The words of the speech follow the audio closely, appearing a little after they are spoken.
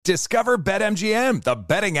Discover BetMGM, the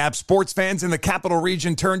betting app sports fans in the capital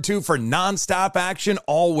region turn to for nonstop action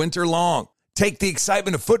all winter long. Take the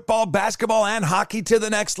excitement of football, basketball, and hockey to the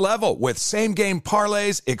next level with same-game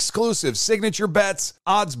parlays, exclusive signature bets,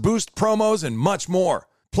 odds boost promos, and much more.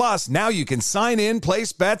 Plus, now you can sign in,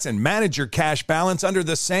 place bets, and manage your cash balance under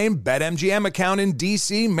the same BetMGM account in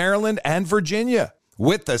D.C., Maryland, and Virginia.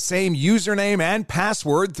 With the same username and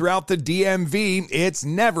password throughout the DMV, it's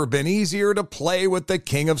never been easier to play with the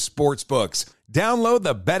king of sportsbooks. Download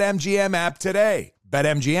the BetMGM app today.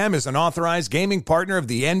 BetMGM is an authorized gaming partner of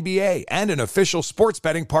the NBA and an official sports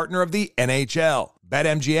betting partner of the NHL.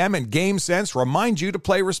 BetMGM and GameSense remind you to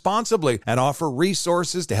play responsibly and offer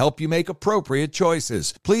resources to help you make appropriate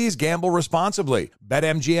choices. Please gamble responsibly.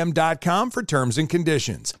 BetMGM.com for terms and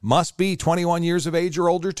conditions. Must be 21 years of age or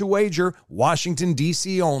older to wager. Washington,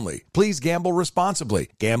 D.C. only. Please gamble responsibly.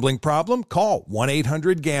 Gambling problem? Call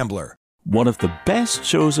 1-800-GAMBLER. One of the best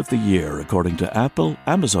shows of the year, according to Apple,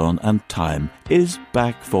 Amazon, and Time, is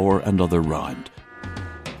back for another round.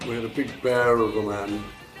 We had a big bear of a man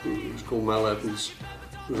who was called Mal Evans,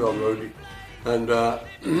 who was our roadie. And I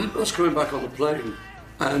was coming back on the plane,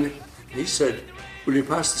 and he said, "Will you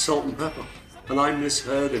pass the salt and pepper?" And I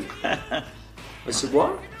misheard him. I said,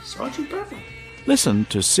 "What? Sergeant Pepper?" Listen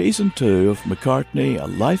to Season 2 of McCartney, A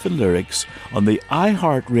Life in Lyrics on the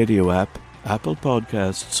iHeartRadio app, Apple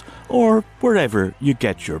Podcasts, or wherever you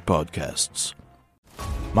get your podcasts.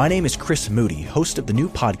 My name is Chris Moody, host of the new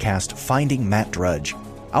podcast, Finding Matt Drudge.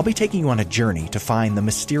 I'll be taking you on a journey to find the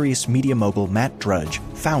mysterious media mogul Matt Drudge,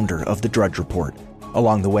 founder of The Drudge Report.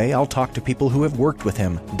 Along the way, I'll talk to people who have worked with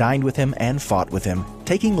him, dined with him, and fought with him,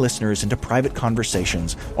 taking listeners into private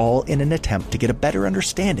conversations, all in an attempt to get a better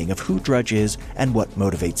understanding of who Drudge is and what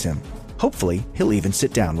motivates him. Hopefully, he'll even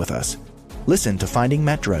sit down with us. Listen to Finding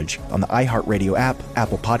Matt Drudge on the iHeartRadio app,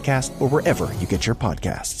 Apple Podcast, or wherever you get your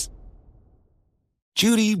podcasts.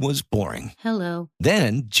 Judy was boring. Hello.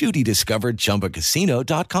 Then Judy discovered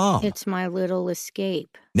ChumbaCasino.com. It's my little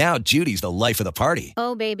escape. Now Judy's the life of the party.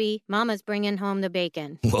 Oh, baby, mama's bringing home the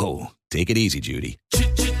bacon. Whoa, take it easy, Judy.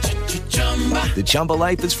 The Chumba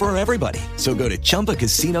life is for everybody. So go to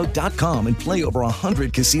ChumbaCasino.com and play over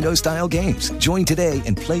 100 casino-style games. Join today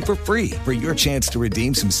and play for free for your chance to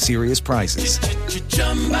redeem some serious prizes.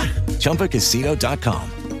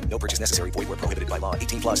 ChumbaCasino.com. No purchase necessary. Void where prohibited by law.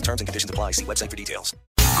 18 plus terms and conditions apply. See website for details.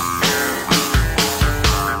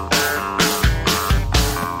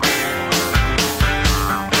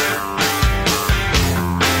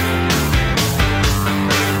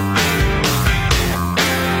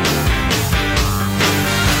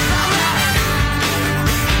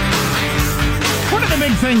 One of the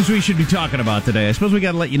big things we should be talking about today, I suppose we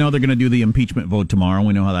got to let you know they're going to do the impeachment vote tomorrow.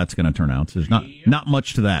 We know how that's going to turn out. So there's not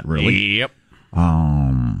much to that, really. Yep.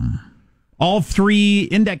 All three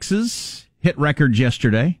indexes hit records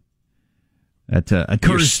yesterday. That occurs.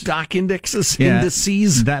 Your stock indices,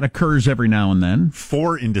 indices. That occurs every now and then.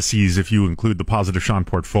 4 indices, if you include the Positive Sean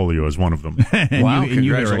portfolio as one of them. Wow!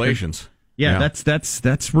 Congratulations. Yeah,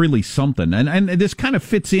 that's really something, and this kind of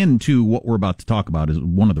fits into what we're about to talk about. Is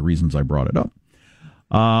one of the reasons I brought it up.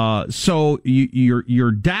 So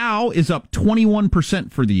your Dow is up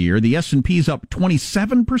 21% for the year. The S&P is up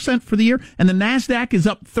 27% for the year, and the Nasdaq is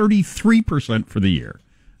up 33% for the year.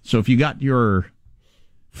 So if you got your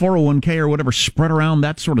 401k or whatever spread around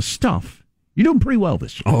that sort of stuff, you're doing pretty well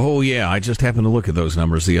this year. Oh yeah, I just happened to look at those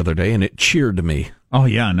numbers the other day, and it cheered me. Oh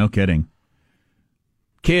yeah, no kidding.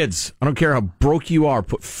 Kids, I don't care how broke you are,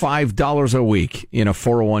 put $5 a week in a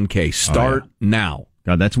 401k. Start now.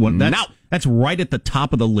 God, that's right at the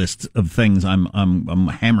top of the list of things I'm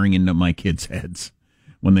hammering into my kids' heads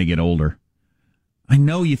when they get older. I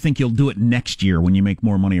know you think you'll do it next year when you make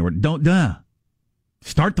more money, or don't.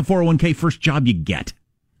 Start the 401k first job you get.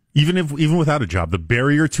 Even without a job, the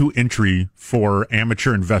barrier to entry for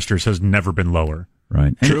amateur investors has never been lower.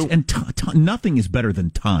 Right. True. And nothing is better than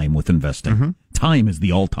time with investing. Mm-hmm. Time is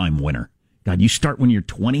the all-time winner. God, you start when you're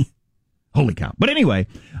 20. Holy cow. But anyway.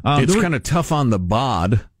 It's kind of tough on the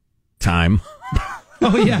bod time.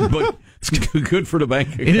 Oh, yeah. But it's good for the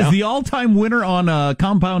bank account. It is the all-time winner on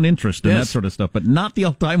compound interest and that sort of stuff, but not the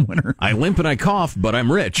all-time winner. I limp and I cough, but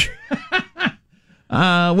I'm rich.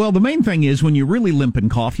 Well, the main thing is when you really limp and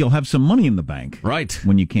cough, you'll have some money in the bank. Right.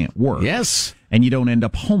 When you can't work. Yes. And you don't end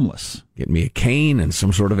up homeless. Get me a cane and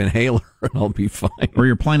some sort of inhaler, and I'll be fine. Or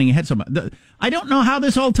you're planning ahead. I don't know how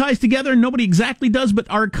this all ties together, and nobody exactly does, but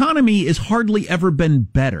our economy has hardly ever been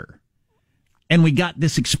better. And we got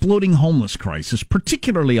this exploding homeless crisis,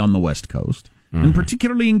 particularly on the West Coast, and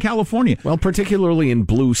particularly in California. Well, particularly in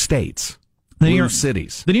blue states. blue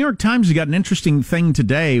cities. The New York Times has got an interesting thing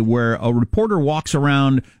today where a reporter walks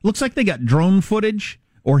around. Looks like they got drone footage,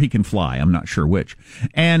 or he can fly. I'm not sure which.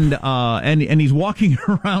 And he's walking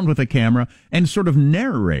around with a camera and sort of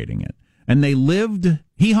narrating it. And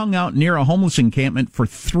he hung out near a homeless encampment for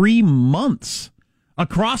 3 months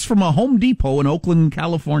across from a Home Depot in Oakland,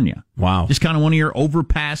 California. Wow. Just kind of one of your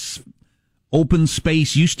overpass open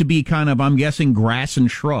space, used to be kind of, I'm guessing, grass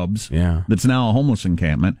and shrubs. Yeah. That's now a homeless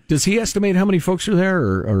encampment. Does he estimate how many folks are there,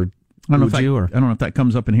 or I don't know if that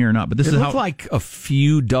comes up in here or not, but this it is looked like a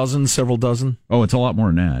few dozen, several dozen. Oh, it's a lot more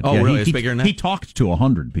than that. Oh, yeah, really? It's bigger than that? He talked to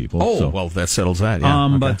 100 people. Oh, so. well, that settles that, yeah.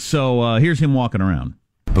 Okay. But so here's him walking around.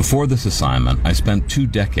 Before this assignment, I spent 2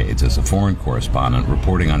 decades as a foreign correspondent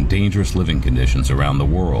reporting on dangerous living conditions around the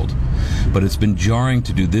world. But it's been jarring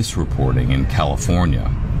to do this reporting in California.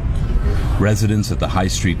 Residents at the High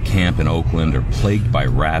Street camp in Oakland are plagued by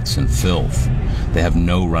rats and filth. They have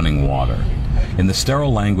no running water. In the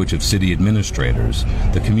sterile language of city administrators,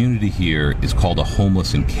 the community here is called a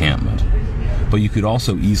homeless encampment. But you could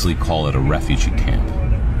also easily call it a refugee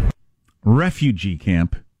camp. Refugee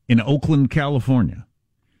camp in Oakland, California.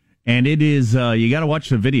 And it is, you got to watch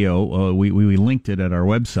the video. We linked it at our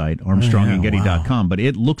website, armstrongandgetty.com. But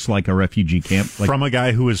it looks like a refugee camp. From a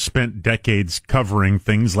guy who has spent decades covering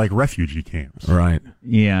things like refugee camps. Right.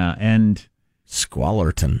 Yeah, and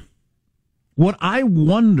Squalorton. What I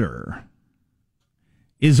wonder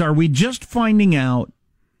is, are we just finding out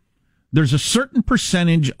there's a certain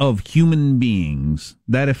percentage of human beings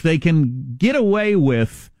that if they can get away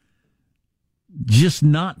with just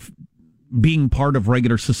not being part of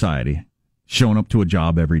regular society, showing up to a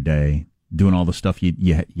job every day, doing all the stuff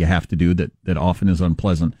you have to do that often is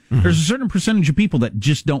unpleasant. Mm-hmm. There's a certain percentage of people that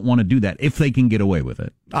just don't want to do that if they can get away with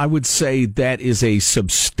it. I would say that is a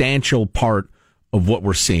substantial part of what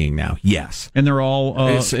we're seeing now. Yes. And they're all...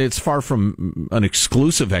 it's far from an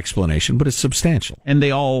exclusive explanation, but it's substantial. And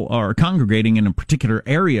they all are congregating in a particular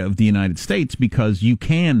area of the United States because you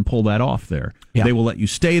can pull that off there. Yeah. They will let you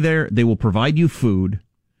stay there. They will provide you food.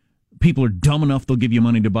 People are dumb enough, they'll give you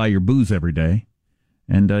money to buy your booze every day.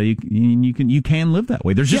 And you can live that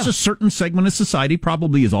way. There's just a certain segment of society,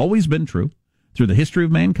 probably has always been true through the history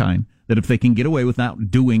of mankind, that if they can get away without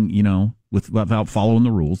doing, without following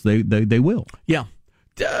the rules, they will. Yeah.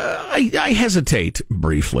 I hesitate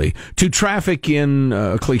briefly to traffic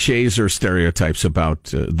in cliches or stereotypes about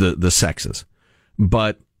the sexes.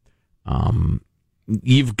 But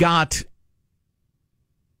you've got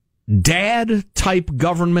dad-type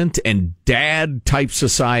government and dad-type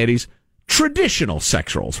societies, traditional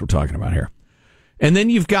sex roles we're talking about here. And then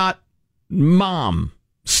you've got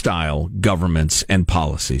mom-style governments and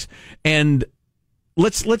policies. And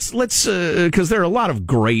let's because there are a lot of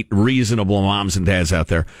great, reasonable moms and dads out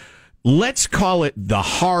there. Let's call it the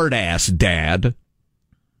hard-ass dad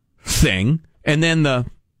thing, and then the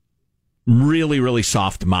really, really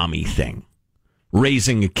soft mommy thing,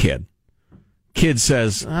 raising a kid. Kid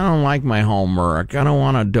says, I don't like my homework. I don't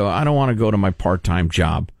want to go to my part-time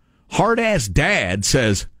job. Hard-ass dad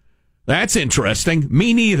says, that's interesting.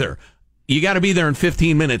 Me neither. You got to be there in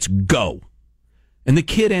 15 minutes. Go. And the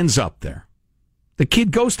kid ends up there. The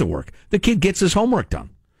kid goes to work. The kid gets his homework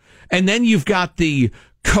done. And then you've got the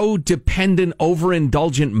codependent,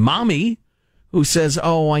 overindulgent mommy who says,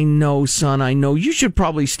 oh, I know, son, I know. You should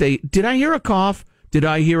probably stay. Did I hear a cough? Did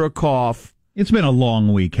I hear a cough? It's been a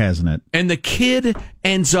long week, hasn't it? And the kid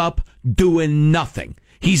ends up doing nothing.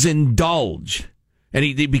 He's indulged. And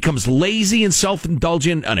he becomes lazy and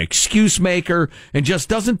self-indulgent, an excuse maker, and just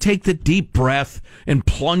doesn't take the deep breath and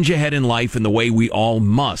plunge ahead in life in the way we all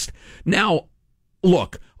must. Now,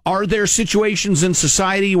 look, are there situations in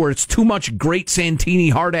society where it's too much great Santini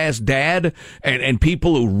hard-ass dad and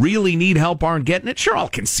people who really need help aren't getting it? Sure, I'll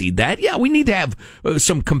concede that. Yeah, we need to have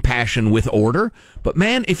some compassion with order. But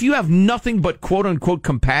man, if you have nothing but quote-unquote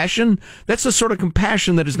compassion, that's the sort of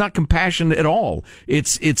compassion that is not compassion at all.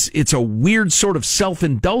 It's a weird sort of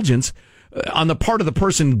self-indulgence on the part of the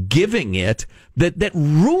person giving it that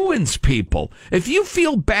ruins people. If you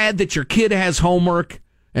feel bad that your kid has homework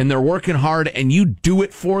and they're working hard and you do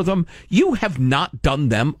it for them, you have not done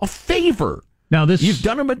them a favor. Now you've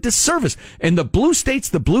done them a disservice. And the blue states,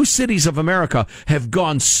 the blue cities of America have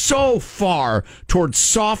gone so far towards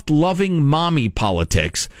soft, loving mommy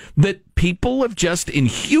politics that people have just, in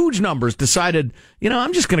huge numbers, decided,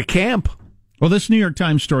 I'm just going to camp. Well, this New York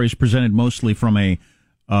Times story is presented mostly from a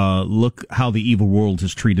look how the evil world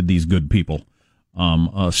has treated these good people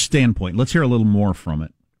standpoint. Let's hear a little more from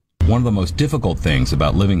it. One of the most difficult things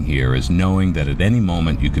about living here is knowing that at any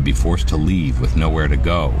moment you could be forced to leave with nowhere to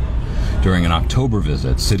go. During an October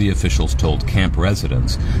visit, city officials told camp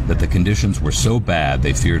residents that the conditions were so bad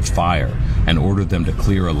they feared fire and ordered them to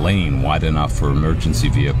clear a lane wide enough for emergency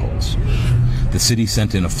vehicles. The city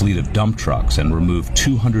sent in a fleet of dump trucks and removed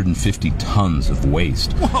 250 tons of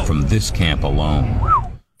waste from this camp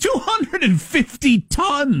alone. 250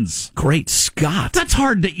 tons! Great Scott. That's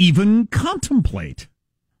hard to even contemplate.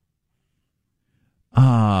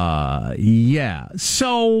 Yeah.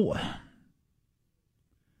 So,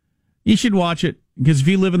 you should watch it, because if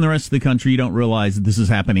you live in the rest of the country, you don't realize that this is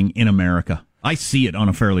happening in America. I see it on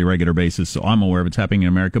a fairly regular basis, so I'm aware of it's happening in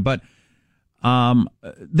America. But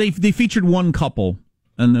they featured one couple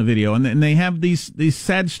in the video, and they have these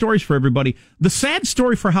sad stories for everybody. The sad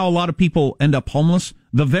story for how a lot of people end up homeless,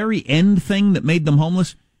 the very end thing that made them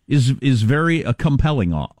homeless, is very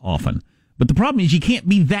compelling often. But the problem is you can't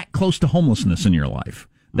be that close to homelessness in your life.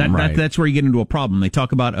 That's where you get into a problem. They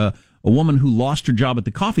talk about a woman who lost her job at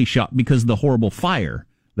the coffee shop because of the horrible fire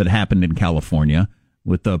that happened in California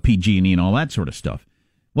with PG&E and all that sort of stuff.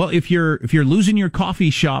 Well, if you're losing your coffee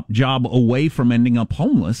shop job away from ending up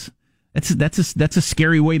homeless, that's a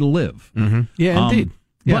scary way to live. Mm-hmm. Yeah, indeed.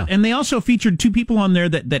 Yeah. And they also featured two people on there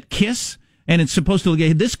that kiss, and it's supposed to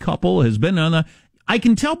look, this couple has been on I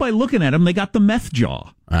can tell by looking at them, they got the meth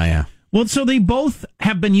jaw. Oh, yeah. Well, so they both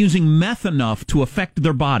have been using meth enough to affect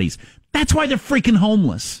their bodies. That's why they're freaking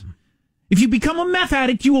homeless. If you become a meth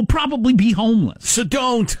addict, you will probably be homeless. So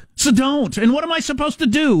don't. And what am I supposed to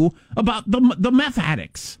do about the meth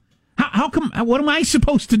addicts? How come? What am I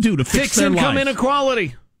supposed to do to fix their income lives?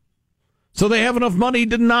 inequality? So they have enough money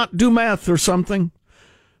to not do meth or something.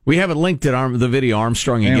 We have it linked at the video,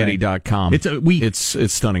 ArmstrongandGetty.com.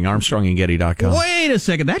 It's stunning, ArmstrongandGetty.com. Wait a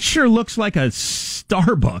second. That sure looks like a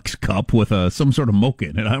Starbucks cup with some sort of mocha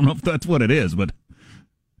in it. I don't know if that's what it is, but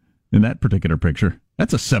in that particular picture,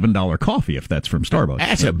 that's a $7 coffee if that's from Starbucks.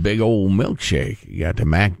 That's a big old milkshake. You got the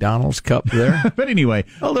McDonald's cup there. But anyway.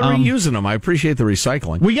 Oh, they're reusing them. I appreciate the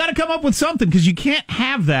recycling. We got to come up with something, because you can't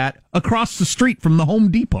have that across the street from the Home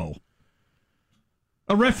Depot.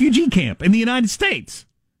 A refugee camp in the United States.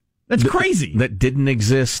 That's crazy. That didn't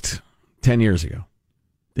exist 10 years ago.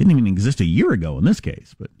 Didn't even exist a year ago in this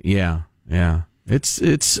case. But yeah.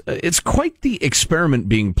 It's quite the experiment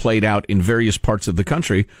being played out in various parts of the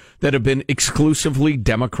country that have been exclusively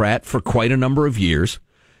Democrat for quite a number of years,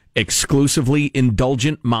 exclusively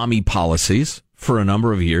indulgent mommy policies for a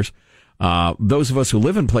number of years. Those of us who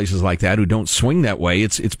live in places like that, who don't swing that way,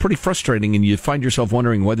 it's pretty frustrating, and you find yourself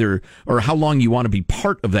wondering whether or how long you want to be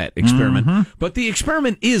part of that experiment. Mm-hmm. But the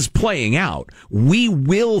experiment is playing out. We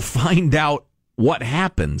will find out what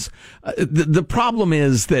happens. The problem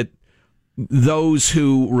is that those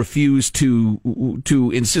who refuse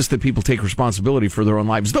to insist that people take responsibility for their own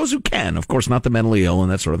lives, those who can, of course, not the mentally ill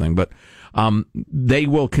and that sort of thing, but they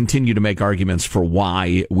will continue to make arguments for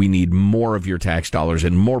why we need more of your tax dollars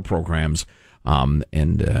and more programs, and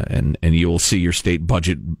you will see your state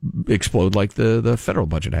budget explode like the federal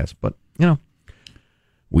budget has. But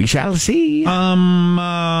we shall see.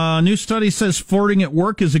 New study says flirting at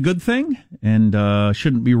work is a good thing and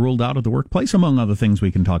shouldn't be ruled out of the workplace, among other things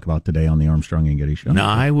we can talk about today on the Armstrong and Getty Show. Now,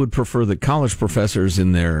 I would prefer that college professors,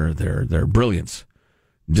 in their brilliance,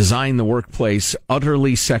 design the workplace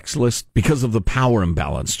utterly sexless because of the power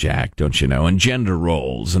imbalance, Jack, don't you know, and gender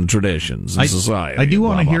roles and traditions and society. I do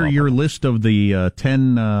want to hear your list of the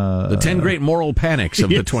 10... the 10 great moral panics of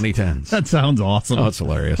the 2010s. That sounds awesome. Oh, it's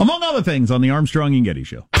hilarious. Among other things on the Armstrong and Getty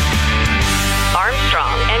Show.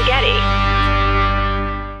 Armstrong and Getty.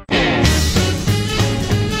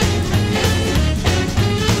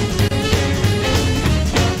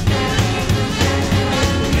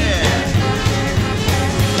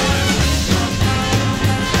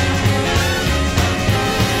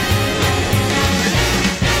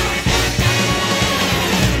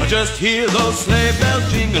 Just hear those sleigh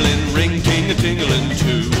bells jingling, ring ting-a-tingling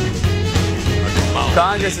too.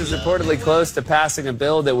 Congress is reportedly close to passing a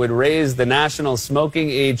bill that would raise the national smoking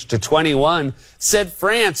age to 21. Said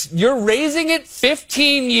France, you're raising it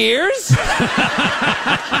 15 years?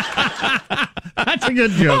 That's a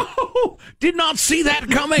good joke. Oh, did not see that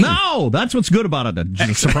coming. No, that's what's good about it.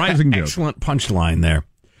 A surprising joke. Excellent punchline there.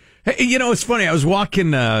 Hey, it's funny. I was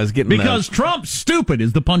walking. I was getting because Trump's stupid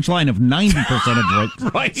is the punchline of 90% of jokes.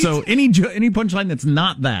 Right. So any punchline that's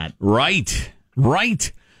not that. Right.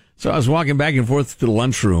 So I was walking back and forth to the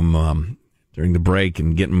lunchroom during the break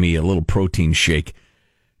and getting me a little protein shake,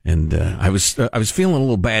 and I was feeling a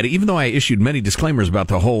little bad, even though I issued many disclaimers about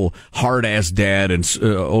the whole hard ass dad and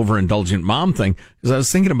overindulgent mom thing, because I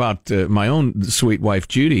was thinking about my own sweet wife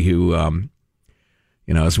Judy, who.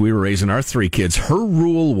 As we were raising our 3 kids, her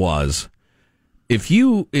rule was, if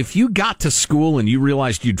you got to school and you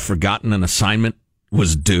realized you'd forgotten an assignment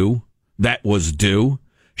was due,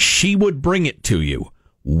 she would bring it to you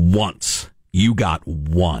once. You got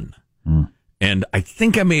one. And I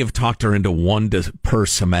think I may have talked her into one per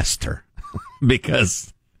semester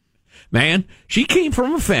because, man, she came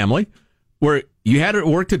from a family where you had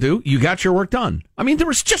work to do. You got your work done. I mean, there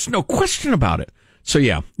was just no question about it. So,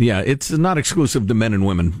 yeah, it's not exclusive to men and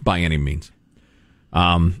women by any means.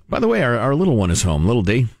 By the way, our little one is home. Little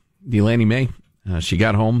Delaney May. She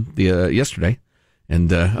got home yesterday.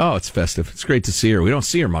 And, it's festive. It's great to see her. We don't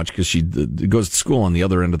see her much because she goes to school on the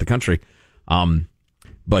other end of the country.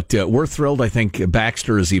 But we're thrilled. I think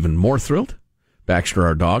Baxter is even more thrilled. Baxter,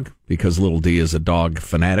 our dog, because little D is a dog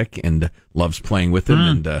fanatic and loves playing with him.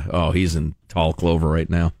 And, he's in tall clover right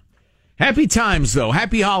now. Happy times, though.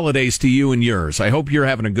 Happy holidays to you and yours. I hope you're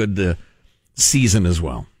having a good season as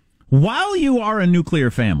well. While you are a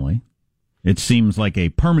nuclear family, it seems like a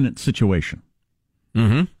permanent situation.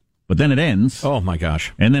 Mm-hmm. But then it ends. Oh, my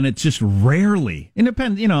gosh. And then it's just rarely. It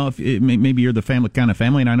depends, if maybe you're the kind of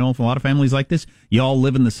family, and I know a lot of families like this, you all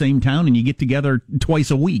live in the same town and you get together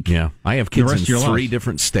twice a week. Yeah, I have kids in 3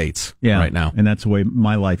 different states right now. And that's the way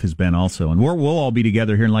my life has been also. And we'll all be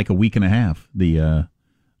together here in like a week and a half, the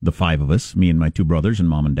 5 of us, me and my 2 brothers and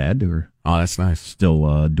mom and dad, who are that's nice.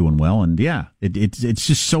 Still doing well. And yeah, it's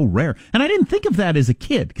just so rare. And I didn't think of that as a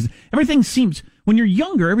kid because everything seems, when you're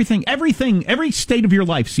younger, every state of your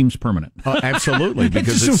life seems permanent. Absolutely,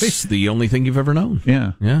 because it's the only thing you've ever known.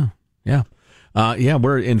 Yeah.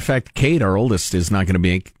 We're, in fact, Kate, our oldest, is not going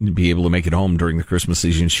to be able to make it home during the Christmas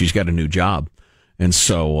season. She's got a new job. And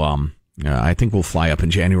so I think we'll fly up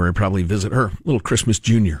in January, probably visit her, little Christmas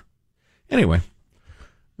Junior. Anyway,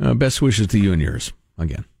 best wishes to you and yours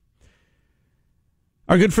again.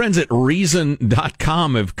 Our good friends at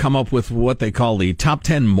Reason.com have come up with what they call the top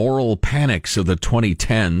 10 moral panics of the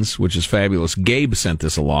 2010s, which is fabulous. Gabe sent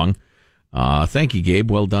this along. Thank you,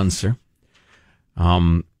 Gabe. Well done, sir.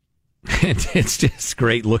 It's just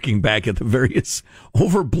great looking back at the various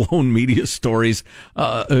overblown media stories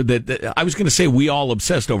that I was going to say we all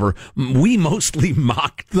obsessed over. We mostly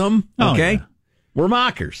mocked them, okay? Yeah. We're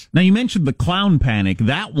mockers. Now, you mentioned the clown panic.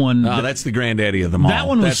 That one... that's the granddaddy of them all. That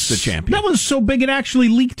one that's the champion. That was so big it actually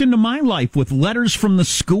leaked into my life with letters from the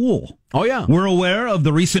school. Oh, yeah. We're aware of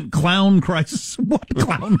the recent clown crisis. What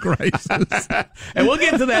clown crisis? And we'll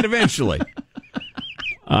get to that eventually.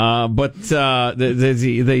 But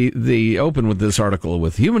they open with this article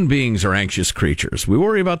with, human beings are anxious creatures. We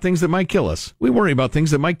worry about things that might kill us. We worry about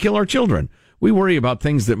things that might kill our children. We worry about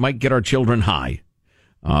things that might get our children high,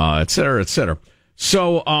 et cetera, et cetera.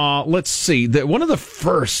 So let's see. One of the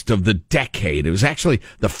first of the decade, it was actually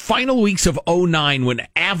the final weeks of 2009 when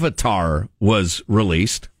Avatar was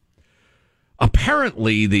released.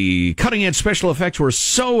 Apparently, the cutting-edge special effects were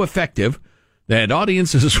so effective that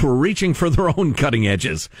audiences were reaching for their own cutting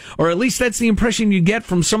edges. Or at least that's the impression you get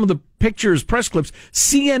from some of the pictures, press clips.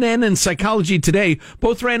 CNN and Psychology Today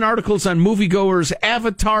both ran articles on moviegoers'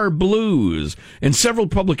 Avatar blues, and several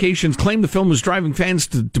publications claimed the film was driving fans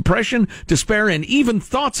to depression, despair, and even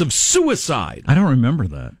thoughts of suicide. I don't remember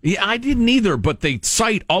that. Yeah, I didn't either, but they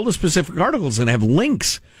cite all the specific articles and have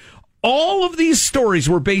links. All of these stories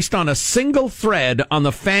were based on a single thread on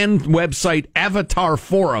the fan website Avatar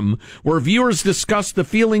Forum, where viewers discussed the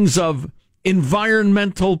feelings of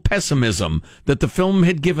environmental pessimism that the film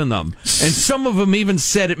had given them. And some of them even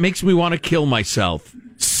said, it makes me want to kill myself.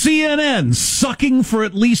 CNN sucking for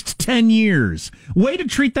at least 10 years. Way to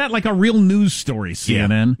treat that like a real news story,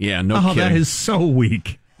 CNN. Yeah, no kidding. That is so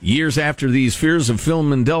weak. Years after these fears of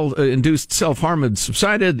film-induced self-harm had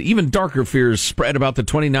subsided, even darker fears spread about the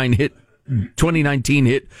 2019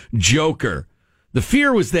 hit Joker. The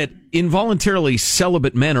fear was that involuntarily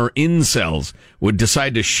celibate men, or incels, would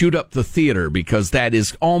decide to shoot up the theater, because that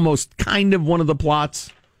is almost kind of one of the plots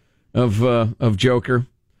of Joker.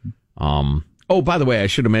 By the way, I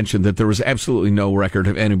should have mentioned that there was absolutely no record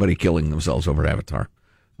of anybody killing themselves over Avatar.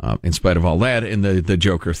 In spite of all that, and the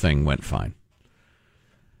Joker thing went fine.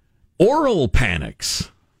 Oral panics,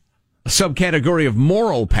 a subcategory of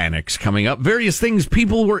moral panics coming up. Various things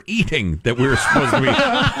people were eating that we were supposed to be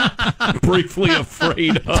briefly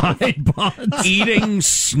afraid of. Eating,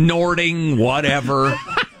 snorting, whatever.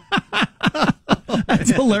 That's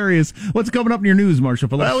hilarious. What's coming up in your news, Marshall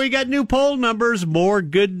Phillips? Well, we got new poll numbers, more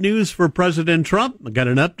good news for President Trump. I got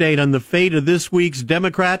an update on the fate of this week's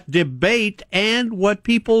Democrat debate and what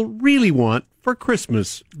people really want for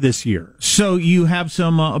Christmas this year. So you have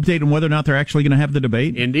some update on whether or not they're actually going to have the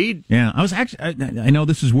debate? Indeed. Yeah, I was actually, I know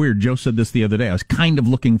this is weird. Joe said this the other day. I was kind of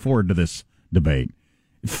looking forward to this debate.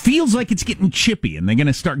 it feels like it's getting chippy, and they're going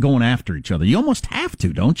to start going after each other. You almost have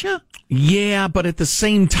to, don't you? Yeah, but at the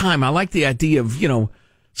same time, I like the idea of,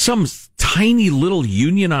 some tiny little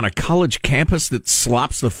union on a college campus that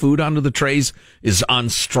slops the food onto the trays is on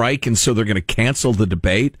strike, and so they're going to cancel the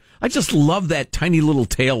debate. I just love that tiny little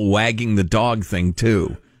tail wagging the dog thing,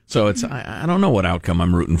 too. So I don't know what outcome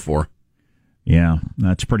I'm rooting for. Yeah,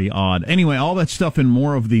 that's pretty odd. Anyway, all that stuff and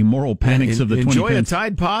more of the moral panics of the 2010s. Enjoy a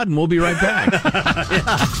Tide Pod, and we'll be right back.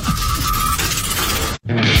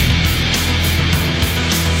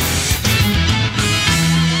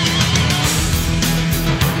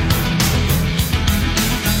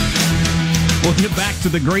 We'll get back to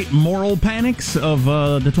the great moral panics of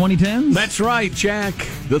the 2010s. That's right, Jack.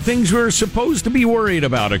 The things we're supposed to be worried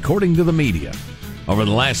about, according to the media, over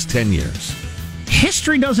the last 10 years.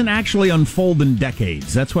 History doesn't actually unfold in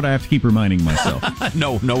decades. That's what I have to keep reminding myself.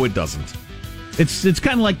 No, it doesn't. It's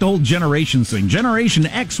kind of like the whole generations thing. Generation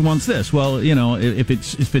X wants this. Well, if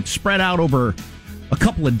it's spread out over a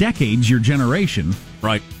couple of decades, your generation,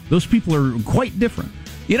 right? Those people are quite different.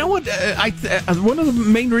 You know what? One of the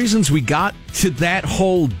main reasons we got to that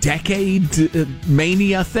whole decade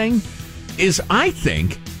mania thing is, I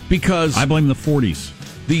think, because I blame the 40s.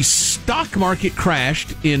 The stock market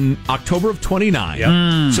crashed in October of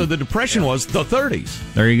 29. So the depression was the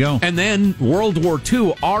 30s. There you go. And then World War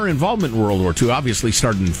II, our involvement in World War II obviously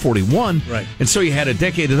started in 41. Right. And so you had a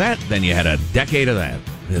decade of that, then you had a decade of that.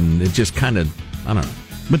 And it just kind of, I don't know.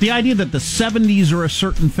 But the idea that the 70s are a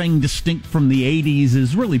certain thing distinct from the 80s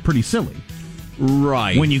is really pretty silly.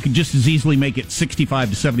 Right. When you could just as easily make it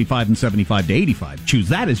 65 to 75 and 75 to 85. Choose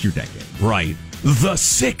that as your decade. Right. The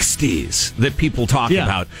 60s that people talk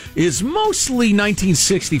about is mostly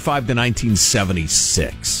 1965 to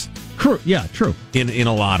 1976. True. Yeah, true. In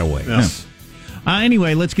a lot of ways. Yeah.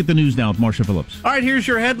 Anyway, let's get the news now with Marcia Phillips. All right, here's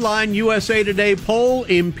your headline. USA Today poll,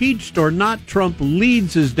 impeached or not, Trump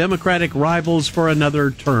leads his Democratic rivals for another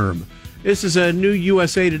term. This is a new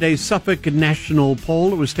USA Today Suffolk national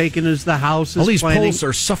poll. It was taken as the House is all these planning. Polls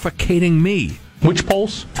are suffocating me. Which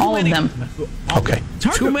polls? All of them. Okay.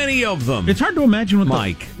 Too many of them. It's hard to imagine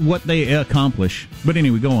what they accomplish. But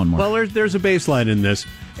anyway, go on, Mark. Well, there's a baseline in this.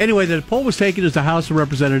 Anyway, the poll was taken as the House of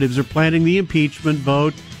Representatives are planning the impeachment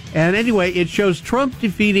vote. And anyway, it shows Trump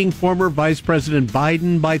defeating former Vice President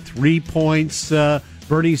Biden by 3 points,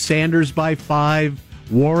 Bernie Sanders by 5,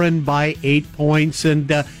 Warren by 8 points, and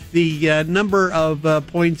the number of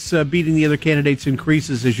points beating the other candidates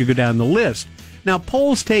increases as you go down the list. Now,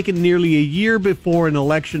 polls taken nearly a year before an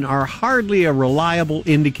election are hardly a reliable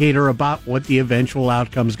indicator about what the eventual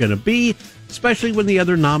outcome is going to be, especially when the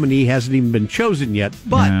other nominee hasn't even been chosen yet.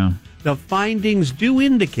 But the findings do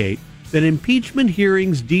indicate that impeachment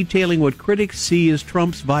hearings detailing what critics see as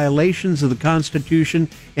Trump's violations of the Constitution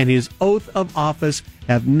and his oath of office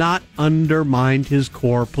have not undermined his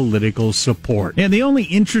core political support. And the only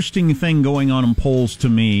interesting thing going on in polls to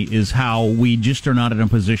me is how we just are not in a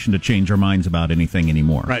position to change our minds about anything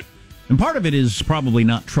anymore. Right. And part of it is probably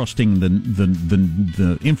not trusting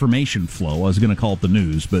the information flow. I was going to call it the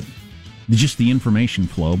news, but just the information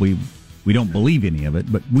flow. We don't believe any of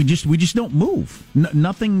it, but we just don't move.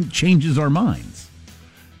 Nothing changes our minds.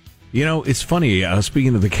 You know, it's funny.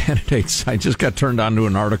 Speaking of the candidates, I just got turned on to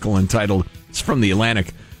an article entitled, it's from The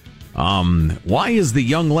Atlantic, Why is the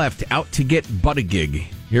Young Left Out to Get Buttigieg?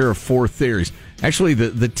 Here are 4 theories. Actually,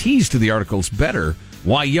 the tease to the article is better.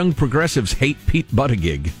 Why young progressives hate Pete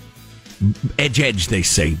Buttigieg. Edge, they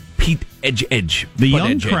say. Pete Edge. The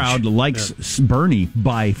young crowd likes Bernie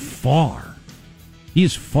by far. He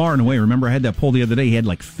is far and away. Remember, I had that poll the other day. He had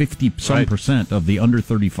like 50% of the under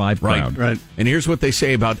 35 crowd. Right. And here's what they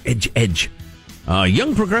say about Edge.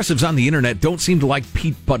 Young progressives on the internet don't seem to like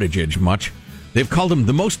Pete Buttigieg much. They've called him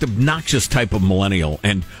the most obnoxious type of millennial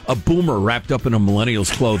and a boomer wrapped up in a millennial's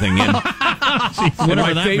clothing. And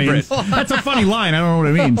whatever that means. That's a funny line. I don't know what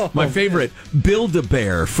it means. My favorite,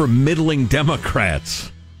 Build-A-Bear for middling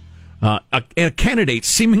Democrats. A candidate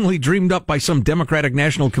seemingly dreamed up by some Democratic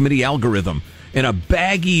National Committee algorithm in a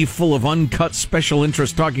baggie full of uncut special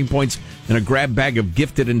interest talking points and a grab bag of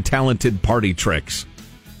gifted and talented party tricks.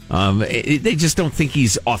 They just don't think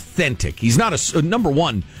he's authentic. He's not number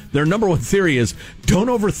one. Their number one theory is don't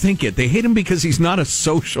overthink it. They hate him because he's not a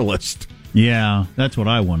socialist. Yeah, that's what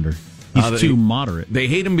I wonder. He's too moderate. They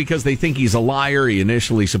hate him because they think he's a liar. He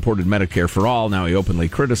initially supported Medicare for all. Now he openly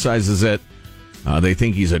criticizes it. They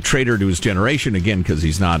think he's a traitor to his generation, again, because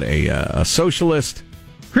he's not a socialist.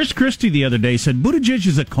 Chris Christie the other day said Buttigieg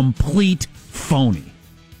is a complete phony.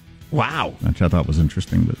 Wow. Which I thought was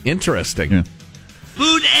interesting. But interesting. Yeah.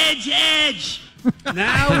 Boot edge.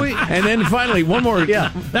 Now and then finally, one more.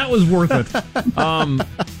 Yeah, that was worth it.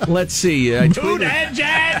 Let's see. Food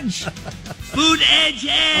edge. Food edge.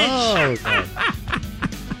 Oh, okay.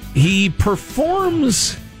 He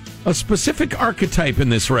performs a specific archetype in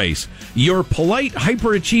this race. Your polite,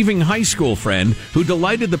 hyper-achieving high school friend who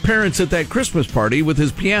delighted the parents at that Christmas party with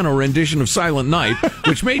his piano rendition of Silent Night,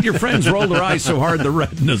 which made your friends roll their eyes so hard the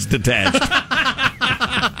retinas detached.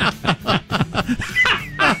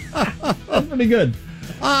 Pretty good.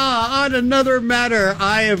 On another matter,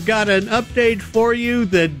 I have got an update for you.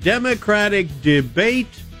 The Democratic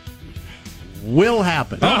debate will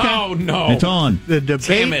happen. Oh, no. It's on. The debate.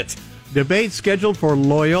 Damn it. Debate scheduled for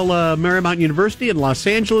Loyola Marymount University in Los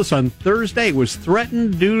Angeles on Thursday. It was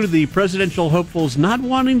threatened due to the presidential hopefuls not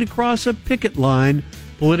wanting to cross a picket line.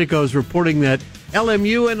 Politico is reporting that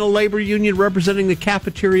LMU and a labor union representing the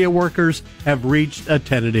cafeteria workers have reached a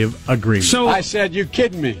tentative agreement. So I said, "You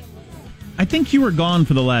kidding me?" I think you were gone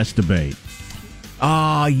for the last debate.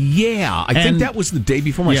 Yeah. I think that was the day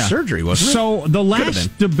before my surgery, wasn't it? So the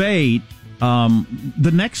last debate,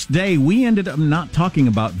 the next day, we ended up not talking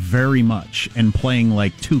about very much and playing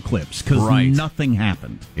like 2 clips because nothing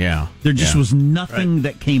happened. Yeah. There just was nothing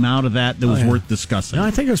that came out of that was worth discussing. No,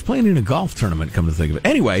 I think I was playing in a golf tournament, come to think of it.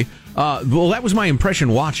 Anyway, well, that was my impression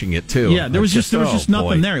watching it, too. Yeah, there was just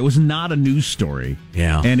nothing there. It was not a news story.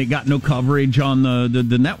 Yeah. And it got no coverage on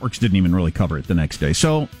the networks didn't even really cover it the next day.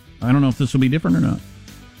 So I don't know if this will be different or not.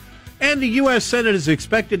 And the U.S. Senate is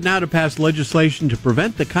expected now to pass legislation to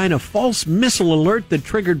prevent the kind of false missile alert that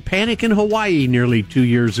triggered panic in Hawaii nearly 2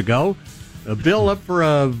 years ago. A bill up for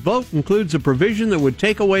a vote includes a provision that would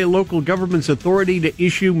take away local government's authority to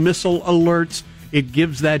issue missile alerts. It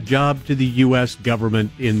gives that job to the U.S.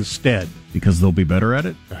 government instead. Because they'll be better at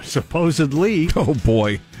it? Supposedly. Oh,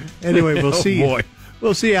 boy. Anyway, we'll see. Oh, boy.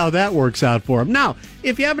 We'll see how that works out for them. Now,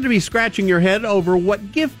 if you happen to be scratching your head over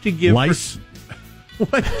what gift to give...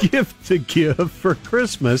 What gift to give for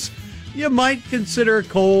Christmas, you might consider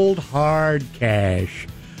cold, hard cash.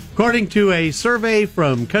 According to a survey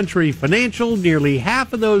from Country Financial, nearly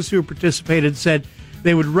half of those who participated said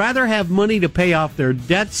they would rather have money to pay off their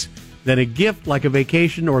debts than a gift like a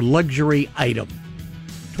vacation or luxury item.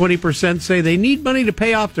 20% say they need money to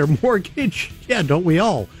pay off their mortgage. Yeah, don't we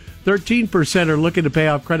all? 13% are looking to pay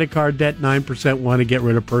off credit card debt. 9% want to get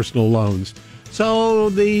rid of personal loans. So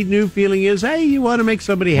the new feeling is, hey, you want to make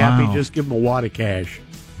somebody happy, just give them a wad of cash.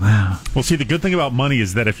 Wow. Well, see, the good thing about money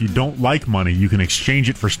is that if you don't like money, you can exchange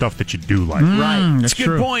it for stuff that you do like. Right. That's a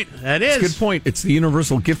good point. That is. It's a good point. It's the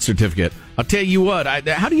universal gift certificate. I'll tell you what,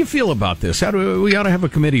 how do you feel about this? We ought to have a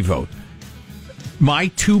committee vote. My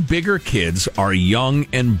 2 bigger kids are young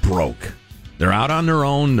and broke. They're out on their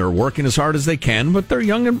own. They're working as hard as they can, but they're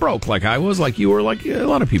young and broke, like I was, like you were, like a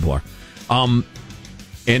lot of people are.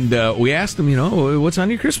 And we asked them, what's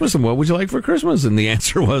on your Christmas and what would you like for Christmas? And the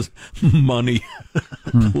answer was money.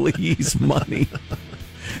 Please, money.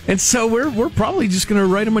 And so we're probably just going to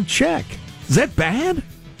write them a check. Is that bad?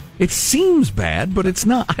 It seems bad, but it's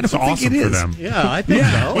not. I don't think awesome it is. for them. Yeah, I think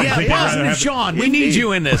so. Yeah, Sean, we need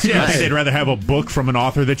you in this. Yeah, they'd rather have a book from an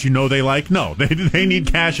author that you know they like. No, they need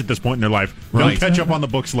cash at this point in their life. They'll catch up on the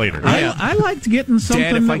books later. I liked getting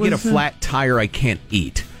something. Dad, if I get a flat tire, I can't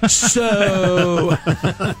eat. So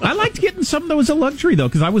I liked getting something that was a luxury, though,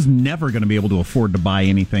 because I was never going to be able to afford to buy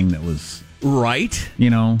anything that was right.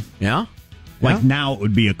 Yeah. Like now it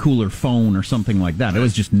would be a cooler phone or something like that. It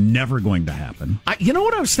was just never going to happen. You know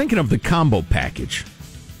what I was thinking of? The combo package.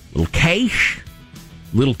 Little cash,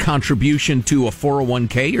 little contribution to a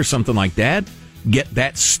 401k or something like that. Get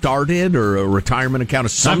that started, or a retirement account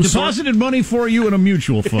of some I've deposited money for you in a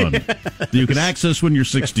mutual fund that you can access when you're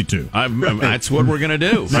 62. That's what we're going to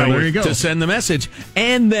do. So there you go. To send the message.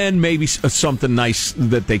 And then maybe something nice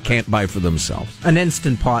that they can't buy for themselves. An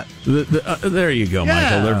Instant Pot. There you go,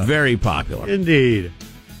 Michael. They're very popular. Indeed.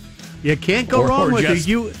 You can't go wrong with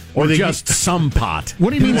it. Or just some pot. What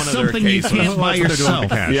do you mean something you can't buy yourself?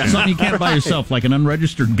 Something you can't buy yourself, like an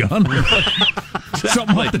unregistered gun?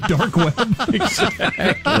 Something like the dark web?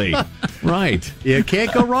 Exactly. Right. You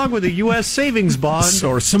can't go wrong with a U.S. savings bond.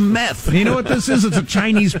 Or some meth. You know what this is? It's a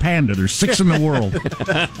Chinese panda. There's 6 in the world.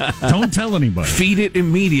 Don't tell anybody. Feed it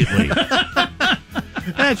immediately.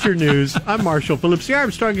 That's your news. I'm Marshall Phillips, the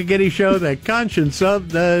Armstrong and Getty Show, the conscience of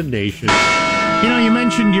the nation. You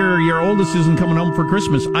mentioned your oldest isn't coming home for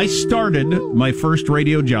Christmas. I started my first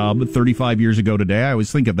radio job 35 years ago today. I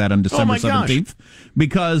always think of that on December 17th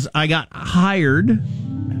because I got hired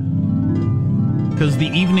because the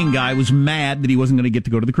evening guy was mad that he wasn't going to get to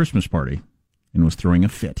go to the Christmas party and was throwing a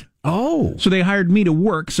fit. Oh. So they hired me to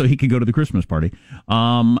work so he could go to the Christmas party.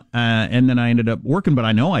 And then I ended up working, but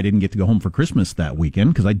I know I didn't get to go home for Christmas that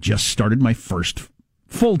weekend because I just started my first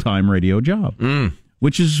full-time radio job,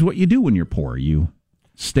 which is what you do when you're poor. You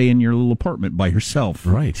stay in your little apartment by yourself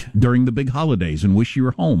during the big holidays and wish you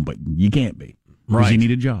were home, but you can't be because you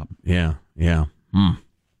need a job. Yeah.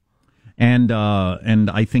 And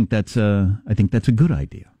I think that's a good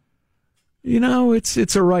idea. You know,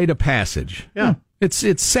 it's a rite of passage. Yeah.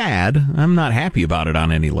 It's sad. I'm not happy about it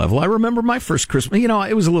on any level. I remember my first Christmas. You know,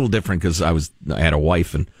 it was a little different because I had a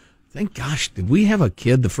wife, and thank gosh, did we have a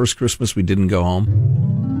kid the first Christmas we didn't go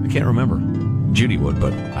home? I can't remember. Judy would,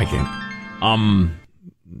 but I can't.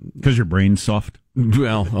 Because your brain's soft.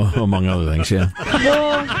 Well, among other things, yeah.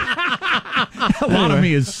 A lot of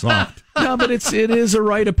me is soft. No, but it is a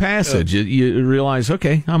rite of passage. You realize,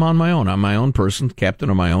 okay, I'm on my own. I'm my own person, captain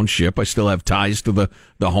of my own ship. I still have ties to the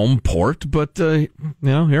home port, but here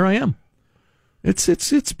I am.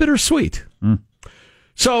 It's bittersweet.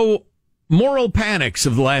 So, moral panics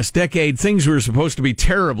of the last decade, things we were supposed to be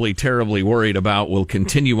terribly, terribly worried about, will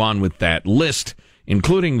continue on with that list,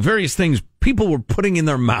 including various things people were putting in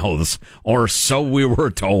their mouths, or so we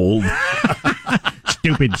were told.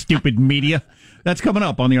 Stupid media. That's coming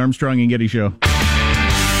up on the Armstrong and Getty Show.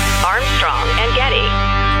 Armstrong and Getty.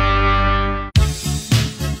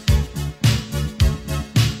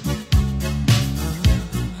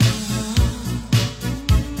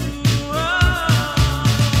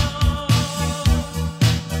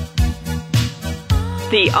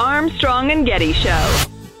 The Armstrong and Getty Show.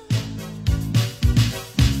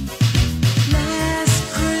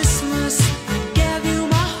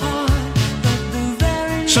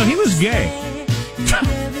 So he was gay.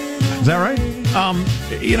 Is that right?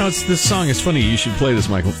 It's this song. It's funny. You should play this,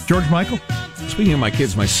 Michael. George Michael? Speaking of my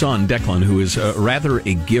kids, my son, Declan, who is rather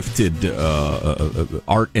a gifted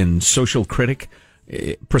art and social critic,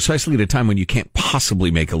 precisely at a time when you can't possibly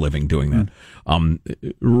make a living doing that,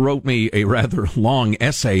 wrote me a rather long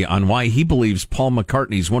essay on why he believes Paul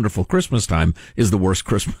McCartney's Wonderful Christmas Time is the worst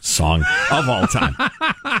Christmas song of all time.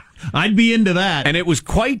 I'd be into that. And it was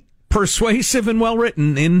quite persuasive and well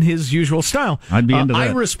written in his usual style. I'd be into that.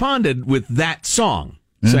 I responded with that song,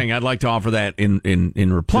 saying I'd like to offer that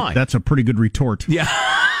in reply. That's a pretty good retort. Yeah.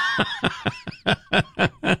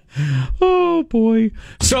 Oh, boy.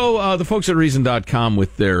 So the folks at Reason.com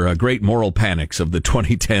with their great moral panics of the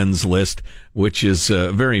 2010s list, which is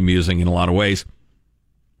very amusing in a lot of ways,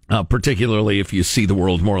 particularly if you see the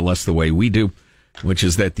world more or less the way we do, which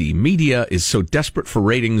is that the media is so desperate for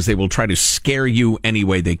ratings they will try to scare you any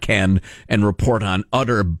way they can and report on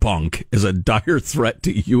utter bunk as a dire threat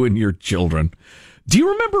to you and your children. Do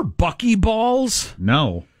you remember Buckyballs?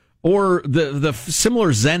 No. Or the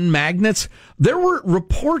similar Zen magnets? There were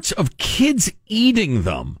reports of kids eating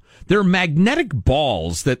them. They're magnetic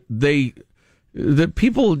balls that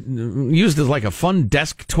people used as like a fun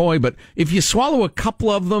desk toy, but if you swallow a couple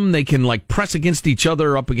of them, they can like press against each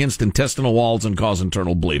other up against intestinal walls and cause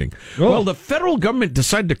internal bleeding. Oh. Well, the federal government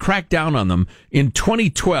decided to crack down on them in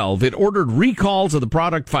 2012. It ordered recalls of the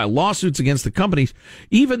product, filed lawsuits against the companies,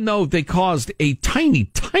 even though they caused a tiny,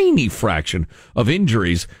 tiny fraction of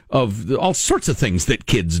injuries of all sorts of things that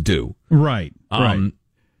kids do. Right.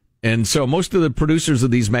 And so most of the producers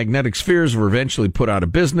of these magnetic spheres were eventually put out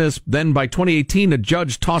of business. Then by 2018, a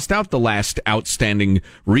judge tossed out the last outstanding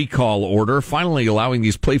recall order, finally allowing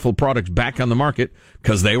these playful products back on the market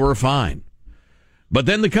because they were fine. But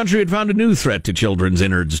then the country had found a new threat to children's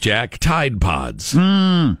innards, Jack. Tide Pods.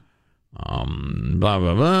 Mm. Blah,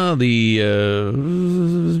 blah, blah. The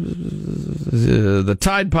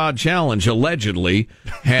Tide Pod Challenge allegedly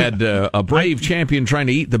had a brave champion trying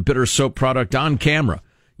to eat the bitter soap product on camera.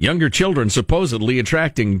 Younger children supposedly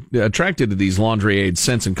attracted to these laundry aids'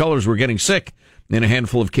 scents and colors were getting sick, and a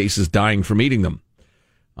handful of cases dying from eating them.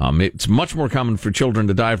 It's much more common for children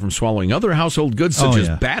to die from swallowing other household goods, such as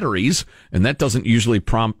batteries, and that doesn't usually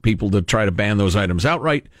prompt people to try to ban those items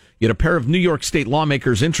outright. Yet a pair of New York state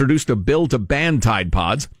lawmakers introduced a bill to ban Tide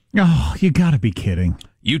Pods. Oh, you gotta be kidding.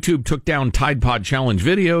 YouTube took down Tide Pod Challenge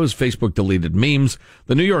videos. Facebook deleted memes.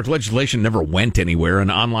 The New York legislation never went anywhere,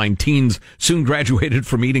 and online teens soon graduated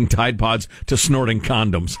from eating Tide Pods to snorting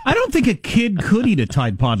condoms. I don't think a kid could eat a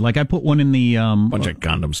Tide Pod. Like, I put one in the... bunch of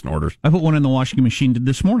condom snorters. I put one in the washing machine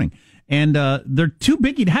this morning. And they're too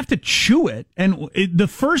big. You'd have to chew it. And the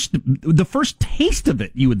first taste of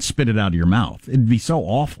it, you would spit it out of your mouth. It'd be so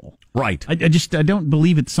awful. Right. I don't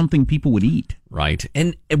believe it's something people would eat. Right.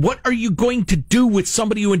 And what are you going to do with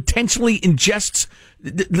somebody who intentionally ingests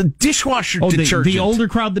the dishwasher detergent? The older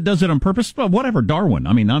crowd that does it on purpose? Well, whatever, Darwin.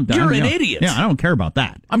 I mean, you're an idiot. Yeah, I don't care about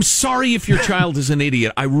that. I'm sorry if your child is an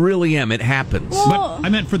idiot. I really am. It happens. But I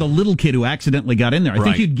meant for the little kid who accidentally got in there. I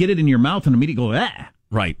think you'd get it in your mouth and immediately go, ah.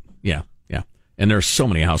 Right. Yeah. Yeah. And there's so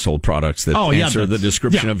many household products that answer the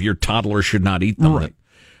description of your toddler should not eat them. Right.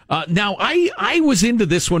 Now, I was into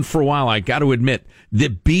this one for a while, I got to admit. The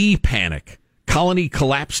bee panic, colony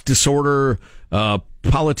collapse disorder,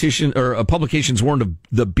 publications warned of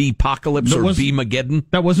the bee-apocalypse or bee-mageddon.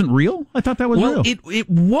 That wasn't real? I thought that was real. It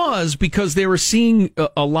was, because they were seeing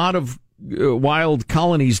a lot of wild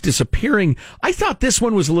colonies disappearing. I thought this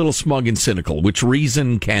one was a little smug and cynical, which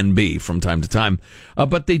reason can be from time to time.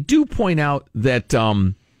 But they do point out that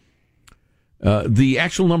the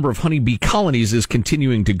actual number of honeybee colonies is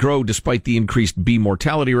continuing to grow despite the increased bee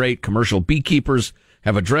mortality rate. Commercial beekeepers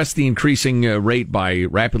have addressed the increasing rate by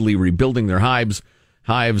rapidly rebuilding their hives,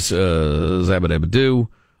 zabba-dabba-doo,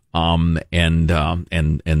 and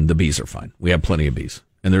the bees are fine. We have plenty of bees,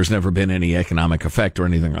 and there's never been any economic effect or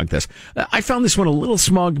anything like this. I found this one a little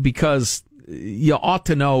smug because you ought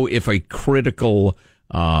to know if a critical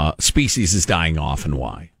species is dying off and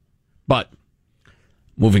why. But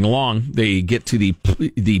moving along, they get to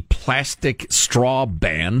the plastic straw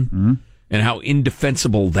ban and how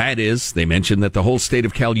indefensible that is. They mentioned that the whole state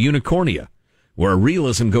of California, where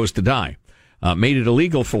realism goes to die, made it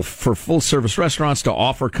illegal for full-service restaurants to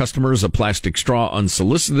offer customers a plastic straw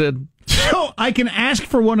unsolicited. So I can ask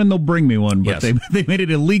for one and they'll bring me one, but Yes. they made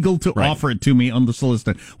it illegal to offer it to me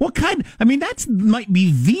unsolicited. What kind? I mean, that might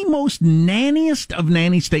be the most nanniest of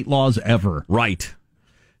nanny state laws ever. Right.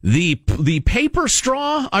 The paper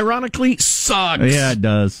straw, ironically, sucks. Yeah, it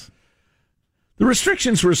does. The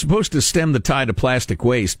restrictions were supposed to stem the tide of plastic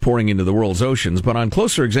waste pouring into the world's oceans, but on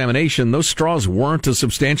closer examination, those straws weren't a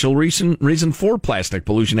substantial reason for plastic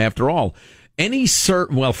pollution after all. And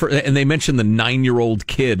they mentioned the 9-year-old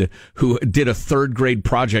kid who did a third-grade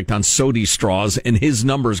project on sody straws, and his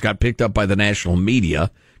numbers got picked up by the national media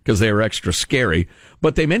because they were extra scary.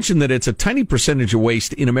 But they mentioned that it's a tiny percentage of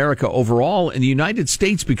waste in America overall. In the United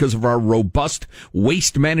States, because of our robust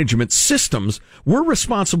waste management systems, we're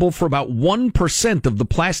responsible for about 1% of the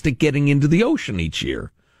plastic getting into the ocean each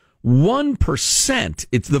year. 1%.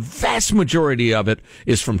 It's the vast majority of it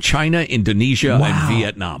is from China, Indonesia, and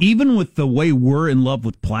Vietnam. Even with the way we're in love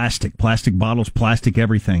with plastic bottles, plastic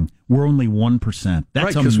everything, we're only 1%. That's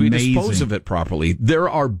right, because we amazing. dispose of it properly. There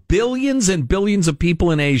are billions and billions of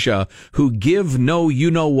people in Asia who give no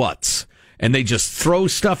you-know-whats. And they just throw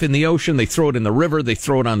stuff in the ocean, they throw it in the river, they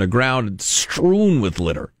throw it on the ground, it's strewn with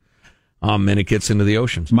litter. And it gets into the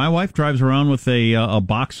oceans. My wife drives around with a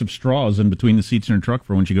box of straws in between the seats in her truck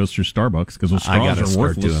for when she goes through Starbucks because those straws are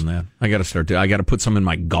worthless. Doing that. I got to put some in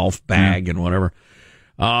my golf bag and whatever.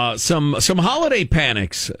 Some holiday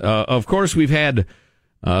panics. Of course, we've had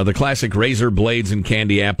the classic razor blades and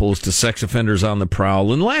candy apples to sex offenders on the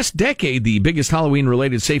prowl. In the last decade, the biggest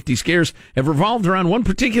Halloween-related safety scares have revolved around one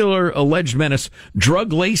particular alleged menace: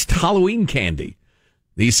 drug-laced Halloween candy.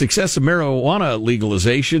 The success of marijuana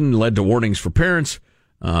legalization led to warnings for parents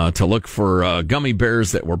to look for gummy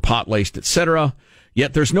bears that were pot-laced, etc.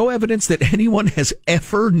 Yet there's no evidence that anyone has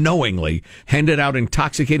ever knowingly handed out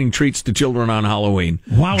intoxicating treats to children on Halloween.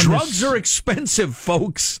 Wow, drugs are expensive,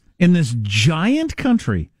 folks. In this giant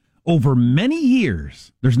country, over many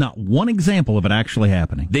years, there's not one example of it actually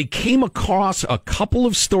happening. They came across a couple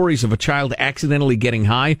of stories of a child accidentally getting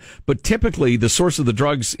high, but typically the source of the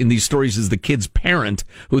drugs in these stories is the kid's parent,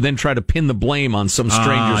 who then try to pin the blame on some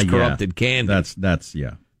stranger's corrupted candy. That's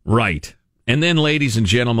Right. And then, ladies and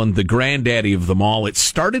gentlemen, the granddaddy of them all. It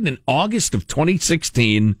started in August of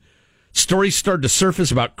 2016. Stories started to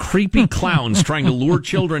surface about creepy clowns trying to lure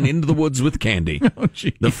children into the woods with candy.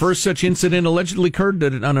 The first such incident allegedly occurred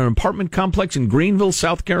on an apartment complex in Greenville,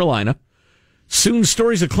 South Carolina. Soon,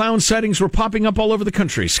 stories of clown sightings were popping up all over the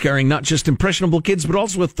country, scaring not just impressionable kids, but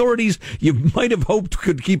also authorities you might have hoped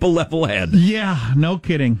could keep a level head. Yeah, no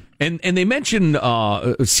kidding. And they mentioned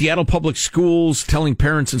Seattle Public Schools telling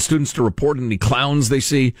parents and students to report any clowns they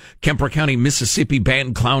see. Kemper County, Mississippi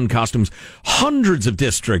banned clown costumes. Hundreds of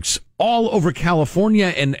districts all over California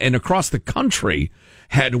and across the country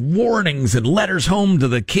had warnings and letters home to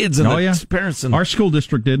the kids and parents. And our school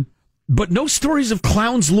district did. But no stories of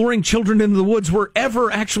clowns luring children into the woods were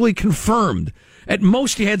ever actually confirmed. At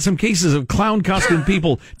most, you had some cases of clown costume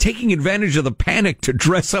people taking advantage of the panic to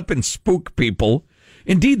dress up and spook people.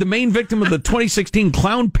 Indeed, the main victim of the 2016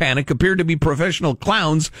 clown panic appeared to be professional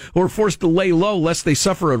clowns who were forced to lay low lest they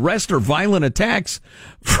suffer arrest or violent attacks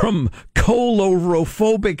from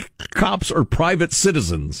colorophobic cops or private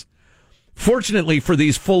citizens. Fortunately for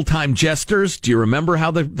these full-time jesters, do you remember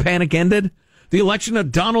how the panic ended? The election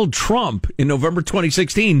of Donald Trump in November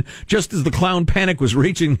 2016, just as the clown panic was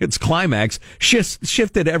reaching its climax,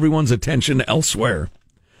 shifted everyone's attention elsewhere.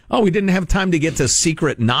 Oh, we didn't have time to get to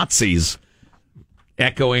secret Nazis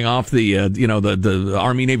echoing off the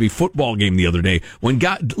Army-Navy football game the other day when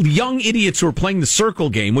young idiots who were playing the circle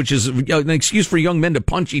game, which is an excuse for young men to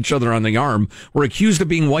punch each other on the arm, were accused of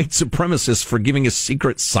being white supremacists for giving a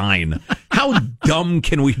secret sign. How dumb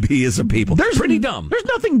can we be as a people? Pretty dumb. There's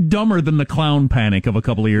nothing dumber than the clown panic of a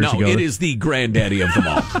couple of years ago. No, it is the granddaddy of them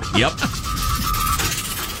all. Yep.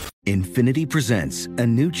 Infiniti presents a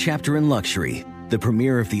new chapter in luxury. The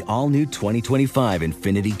premiere of the all-new 2025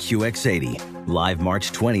 Infiniti QX80, live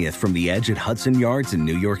March 20th from the Edge at Hudson Yards in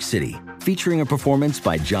New York City, featuring a performance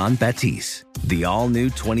by John Batiste. The all-new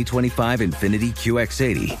 2025 Infiniti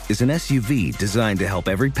QX80 is an SUV designed to help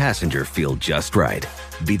every passenger feel just right.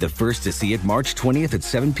 Be the first to see it March 20th at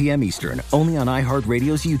 7 p.m. Eastern, only on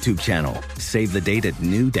iHeartRadio's YouTube channel. Save the date at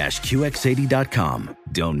new-QX80.com.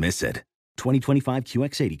 Don't miss it. 2025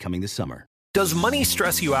 QX80 coming this summer. Does money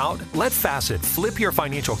stress you out? Let Facet flip your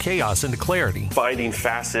financial chaos into clarity. Finding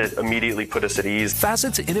Facet immediately put us at ease.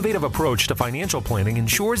 Facet's innovative approach to financial planning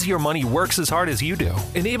ensures your money works as hard as you do,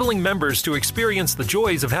 enabling members to experience the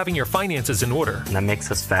joys of having your finances in order. And that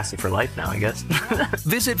makes us Facet for life now, I guess.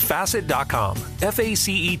 Visit Facet.com,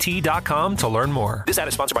 FACET.com to learn more. This ad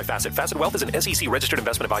is sponsored by Facet. Facet Wealth is an SEC registered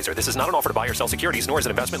investment advisor. This is not an offer to buy or sell securities, nor is it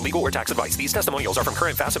investment, legal, or tax advice. These testimonials are from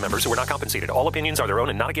current Facet members who are not compensated. All opinions are their own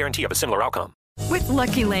and not a guarantee of a similar outcome. With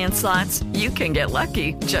Lucky Land Slots, you can get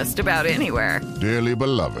lucky just about anywhere. Dearly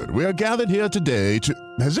beloved, we are gathered here today to...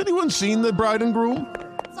 Has anyone seen the bride and groom?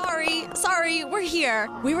 Sorry, we're here.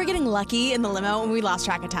 We were getting lucky in the limo and we lost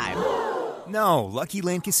track of time. No, Lucky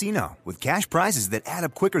Land Casino, with cash prizes that add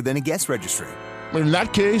up quicker than a guest registry. In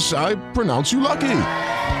that case, I pronounce you lucky.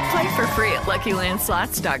 Play for free at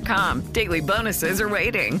LuckyLandSlots.com. Daily bonuses are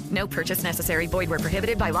waiting. No purchase necessary. Void where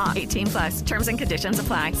prohibited by law. 18+. Terms and conditions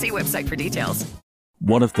apply. See website for details.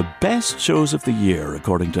 One of the best shows of the year,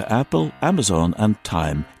 according to Apple, Amazon, and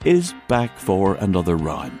Time, is back for another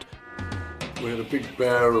round. We had a big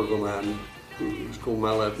bear of a man who was called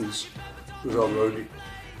Mal Evans, who was our roadie.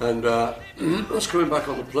 And I was coming back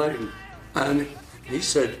on the plane, and he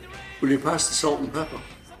said, "Will you pass the salt and pepper?"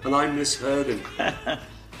 And I misheard him.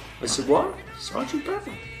 I said, "What? Sergeant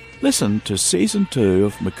Pepper?" Listen to Season 2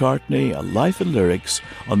 of McCartney, A Life in Lyrics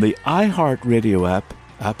on the iHeartRadio app,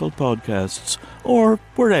 Apple Podcasts, or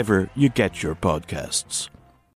wherever you get your podcasts.